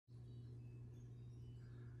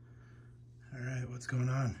Alright, what's going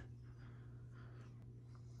on?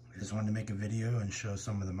 I just wanted to make a video and show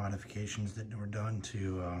some of the modifications that were done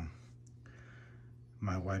to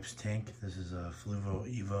my wife's tank. This is a Fluval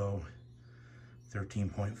Evo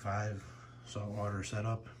 13.5 saltwater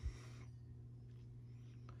setup.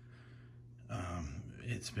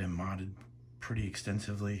 It's been modded pretty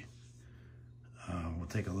extensively. We'll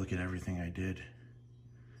take a look at everything I did.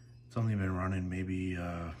 It's only been running maybe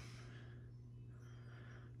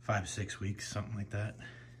 5-6 weeks, something like that.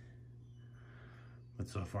 But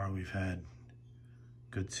so far we've had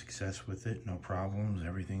good success with it, no problems,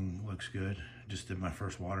 everything looks good. Just did my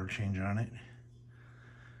first water change on it.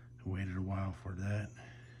 Waited a while for that.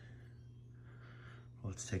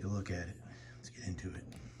 Let's take a look at it. Let's get into it.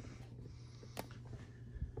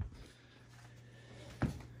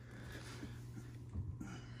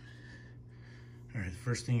 All right, the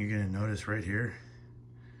first thing you're gonna notice right here,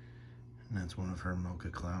 and that's one of her mocha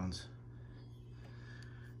clowns.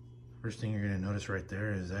 First thing you're gonna notice right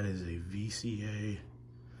there is that is a VCA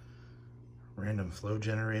random flow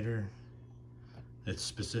generator. It's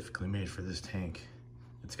specifically made for this tank.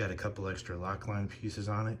 It's got a couple extra lock line pieces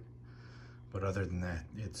on it, but other than that,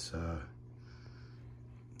 it's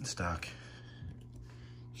stock,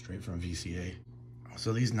 straight from VCA.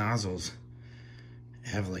 So these nozzles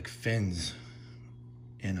have like fins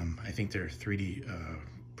in them. I think they're 3D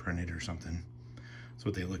printed or something. That's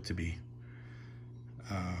what they look to be.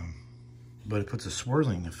 But it puts a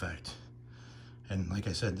swirling effect. And like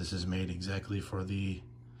I said, this is made exactly for the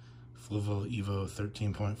Fluval Evo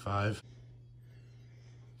 13.5.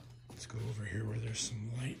 Let's go over here where there's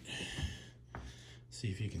some light. See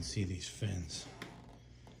if you can see these fins.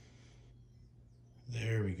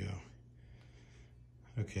 There we go.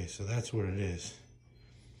 Okay, so that's what it is.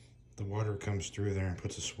 The water comes through there and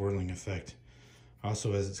puts a swirling effect.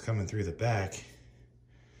 Also, as it's coming through the back,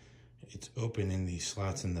 it's open in these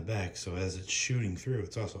slots in the back, so as it's shooting through,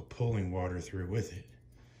 it's also pulling water through with it.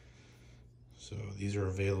 So these are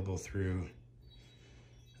available through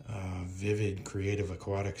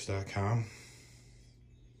vividcreativeaquatics.com,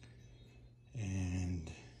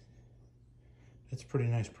 and it's a pretty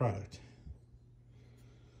nice product.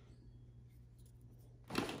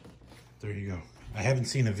 There you go. I haven't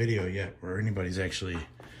seen a video yet where anybody's actually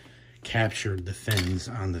captured the fins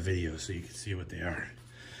on the video so you can see what they are.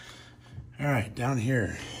 All right, down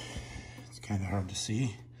here, it's kind of hard to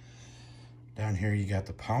see. Down here you got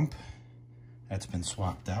the pump. That's been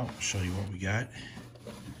swapped out. I'll show you what we got.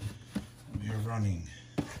 We are running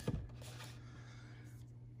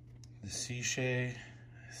the Seashay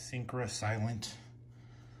Synchra Silent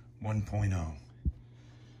 1.0. A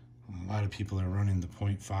lot of people are running the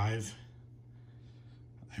 0.5.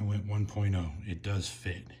 I went 1.0. It does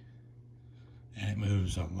fit. And it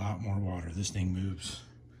moves a lot more water. This thing moves,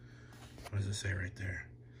 what does it say right there?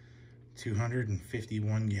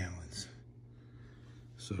 251 gallons.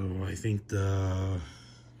 So I think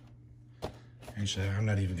actually I'm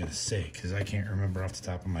not even gonna say, because I can't remember off the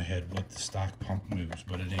top of my head what the stock pump moves,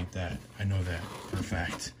 but it ain't that. I know that for a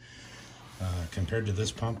fact. Compared to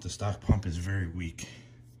this pump, the stock pump is very weak.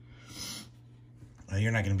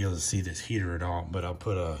 You're not gonna be able to see this heater at all, but I'll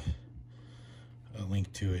put a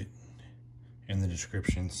link to it in the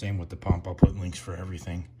description. Same with the pump, I'll put links for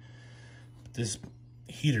everything. This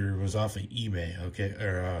heater was off of eBay, okay,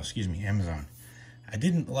 or excuse me, Amazon. I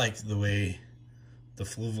didn't like the way the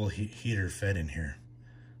Fluval heater fed in here.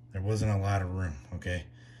 There wasn't a lot of room, okay?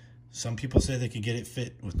 Some people say they could get it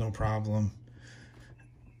fit with no problem.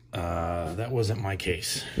 That wasn't my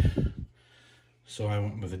case. So I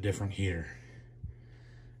went with a different heater.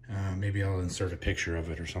 Maybe I'll insert a picture of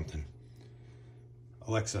it or something.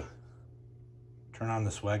 Alexa, turn on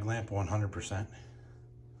the swag lamp 100%.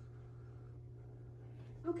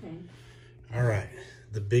 Okay. All right,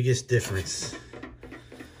 the biggest difference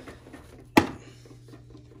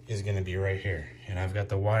is gonna be right here. And I've got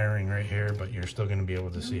the wiring right here, but you're still gonna be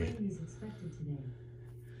able to see it.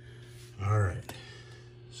 All right,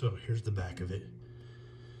 so here's the back of it.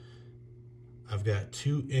 I've got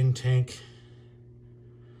 2 in-tank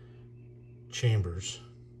chambers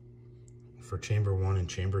for chamber 1 and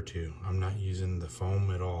chamber 2. I'm not using the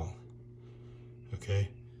foam at all, okay?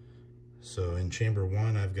 So in chamber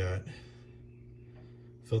 1, I've got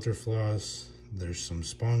filter floss, there's some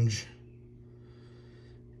sponge,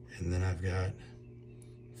 and then I've got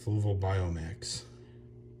Fluval Biomax.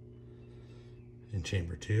 In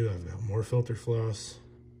chamber 2, I've got more filter floss,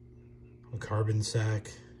 a carbon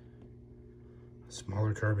sack, a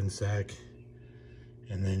smaller carbon sack,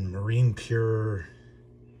 and then Marine Pure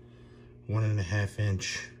 1.5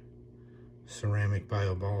 inch ceramic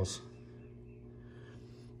bio balls.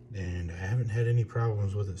 and I haven't had any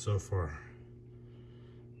problems with it so far.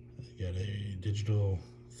 I got a digital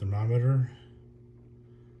thermometer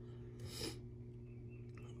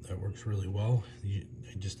that works really well. I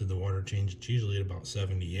just did the water change. It's usually at about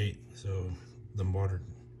 78, so the water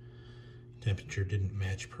temperature didn't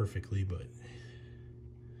match perfectly, but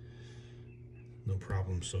no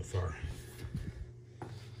problem so far.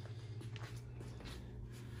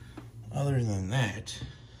 Other than that,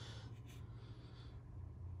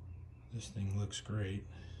 this thing looks great.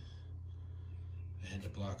 I had to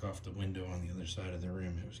block off the window on the other side of the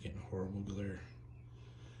rim. It was getting horrible glare.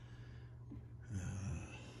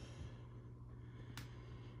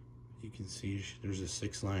 You can see there's a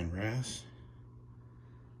 6-line wrasse.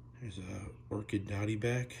 There's a orchid dotty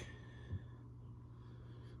back.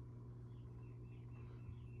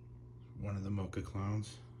 One of the mocha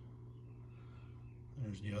clowns.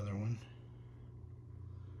 There's the other one.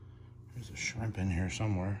 There's a shrimp in here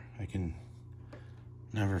somewhere. I can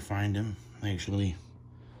never find him. Actually,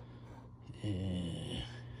 I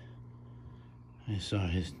saw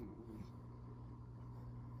his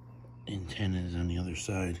antennas on the other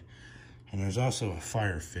side. And there's also a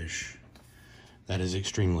firefish that is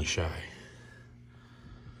extremely shy.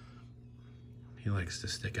 He likes to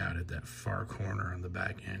stick out at that far corner on the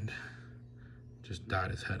back end. Just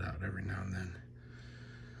dot his head out every now and then.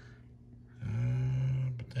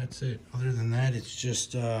 But that's it. Other than that, it's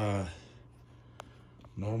just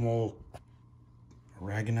normal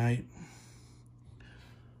aragonite.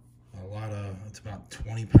 It's about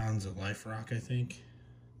 20 pounds of life rock, I think.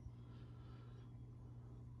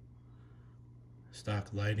 Stock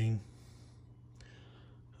lighting.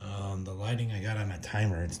 The lighting I got on a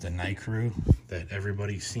timer, it's the night crew that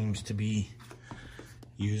everybody seems to be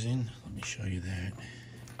using. Let me show you that.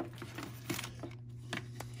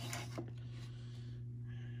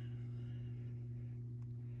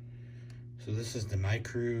 So this is the night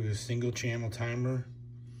crew single channel timer.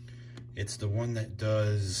 It's the one that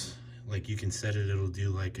does, like, you can set it, it'll do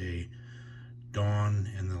like a dawn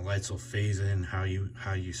and the lights will phase in how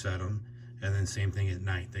you set them. And then same thing at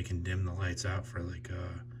night, they can dim the lights out for like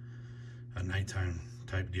a nighttime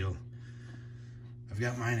type deal. I've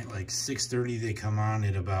got mine at like 6:30, they come on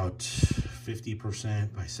at about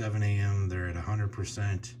 50%. By 7 a.m. they're at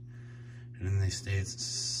 100%. And then they stay at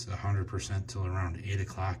 100% till around 8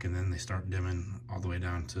 o'clock, and then they start dimming all the way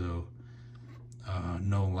down to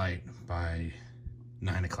no light by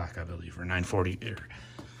 9 o'clock, I believe, or 9:40 or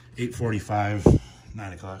 8:45,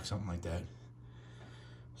 9 o'clock, something like that.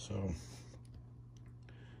 So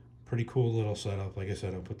pretty cool little setup. Like I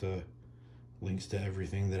said, I'll put the links to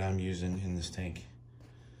everything that I'm using in this tank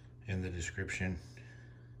in the description.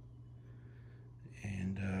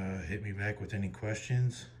 And hit me back with any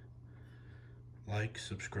questions. Like,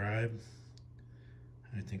 subscribe.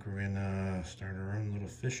 I think we're gonna start our own little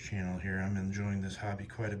fish channel here. I'm enjoying this hobby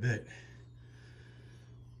quite a bit.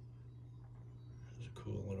 Those are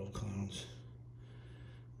cool little clowns.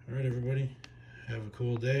 All right, everybody, have a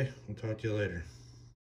cool day. We'll talk to you later.